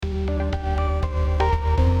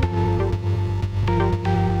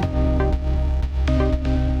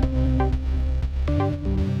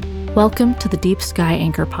Welcome to the Deep Sky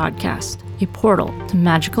Anchor podcast, a portal to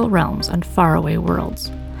magical realms and faraway worlds.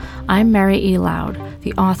 I'm Mary E. Loud,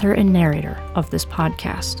 the author and narrator of this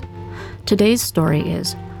podcast. Today's story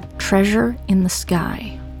is Treasure in the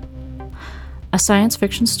Sky, a science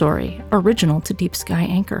fiction story original to Deep Sky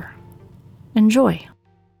Anchor. Enjoy.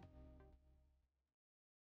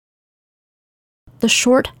 The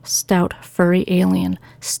short, stout, furry alien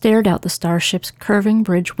stared out the starship's curving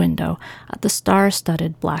bridge window at the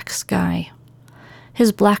star-studded black sky.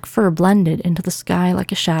 His black fur blended into the sky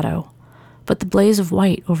like a shadow, but the blaze of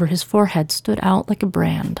white over his forehead stood out like a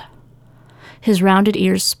brand. His rounded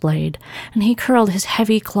ears splayed, and he curled his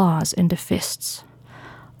heavy claws into fists.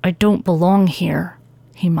 "I don't belong here,"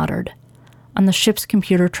 he muttered, and the ship's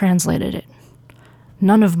computer translated it.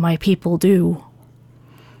 "None of my people do."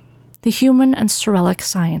 The human and Sorelic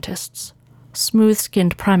scientists,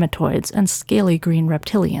 smooth-skinned primatoids and scaly green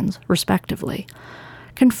reptilians, respectively,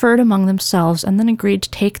 conferred among themselves and then agreed to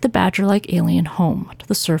take the badger-like alien home to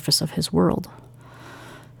the surface of his world.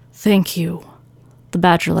 "Thank you," the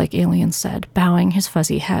badger-like alien said, bowing his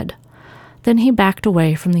fuzzy head. Then he backed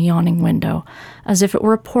away from the yawning window, as if it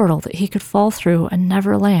were a portal that he could fall through and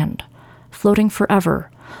never land, floating forever,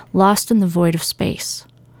 lost in the void of space.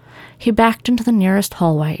 He backed into the nearest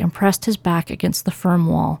hallway and pressed his back against the firm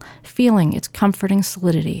wall, feeling its comforting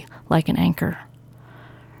solidity like an anchor.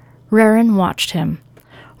 Raren watched him,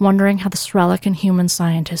 wondering how the Sorelic and human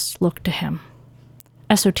scientists looked to him.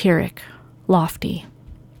 Esoteric, lofty,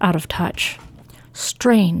 out of touch.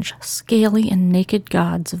 Strange, scaly and naked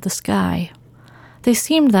gods of the sky. They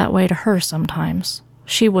seemed that way to her sometimes.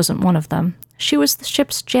 She wasn't one of them. She was the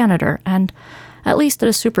ship's janitor, and at least at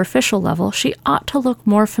a superficial level, she ought to look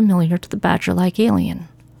more familiar to the badger-like alien.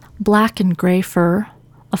 Black and gray fur,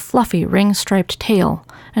 a fluffy ring-striped tail,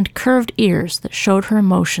 and curved ears that showed her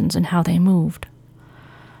emotions and how they moved.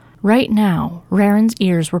 Right now, Raren's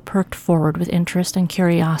ears were perked forward with interest and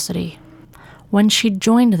curiosity. When she'd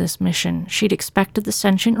joined this mission, she'd expected the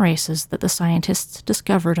sentient races that the scientists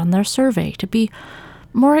discovered on their survey to be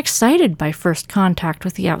more excited by first contact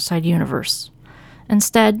with the outside universe.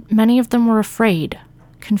 Instead, many of them were afraid,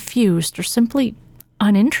 confused, or simply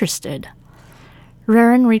uninterested.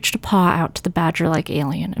 Raren reached a paw out to the badger-like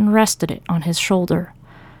alien and rested it on his shoulder.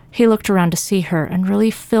 He looked around to see her, and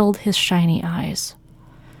relief filled his shiny eyes.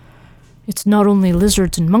 "It's not only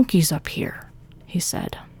lizards and monkeys up here," he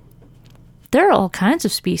said. "There are all kinds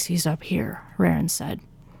of species up here," Raren said.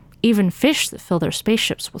 "Even fish that fill their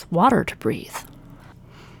spaceships with water to breathe."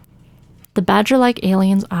 The badger-like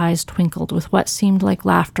alien's eyes twinkled with what seemed like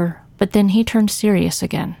laughter, but then he turned serious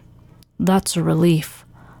again. "That's a relief.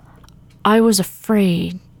 I was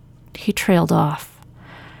afraid..." He trailed off.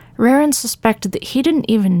 Raren suspected that he didn't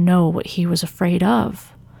even know what he was afraid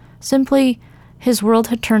of. Simply, his world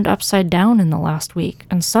had turned upside down in the last week,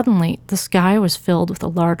 and suddenly the sky was filled with a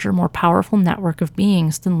larger, more powerful network of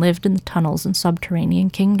beings than lived in the tunnels and subterranean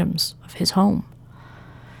kingdoms of his home.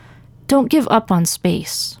 "Don't give up on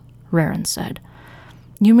space," Raren said.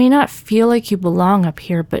 "You may not feel like you belong up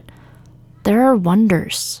here, but there are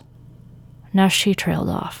wonders." Now she trailed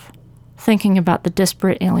off, thinking about the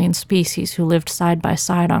disparate alien species who lived side by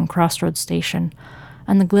side on Crossroads Station,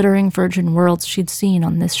 and the glittering virgin worlds she'd seen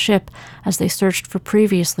on this ship as they searched for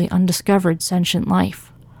previously undiscovered sentient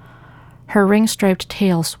life. Her ring-striped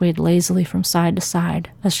tail swayed lazily from side to side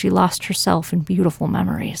as she lost herself in beautiful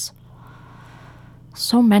memories.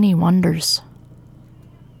 So many wonders.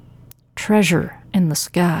 "Treasure in the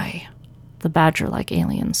sky," the badger-like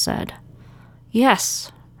alien said.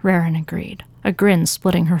 "Yes," Raren agreed, a grin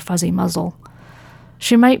splitting her fuzzy muzzle.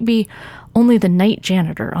 She might be only the night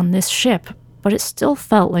janitor on this ship, but it still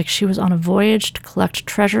felt like she was on a voyage to collect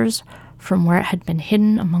treasures from where it had been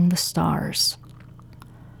hidden among the stars.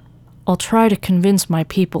 "I'll try to convince my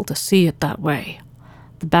people to see it that way,"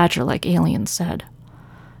 the badger-like alien said.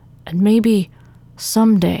 "And maybe,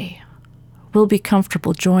 someday, we'll be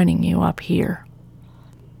comfortable joining you up here."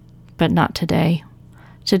 But not today.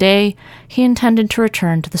 Today, he intended to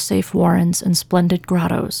return to the safe warrens and splendid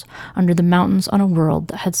grottos under the mountains on a world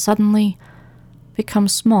that had suddenly become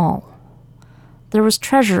small. There was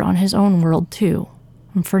treasure on his own world, too,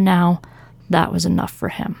 and for now, that was enough for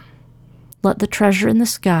him. Let the treasure in the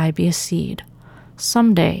sky be a seed.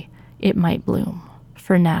 Someday, it might bloom.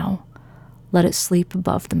 For now, let it sleep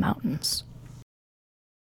above the mountains.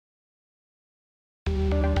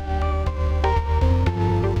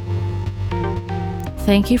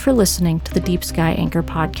 Thank you for listening to the Deep Sky Anchor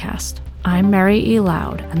podcast. I'm Mary E.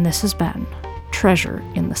 Loud, and this has been Treasure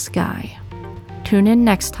in the Sky. Tune in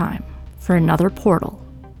next time for another portal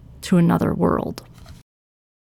to another world.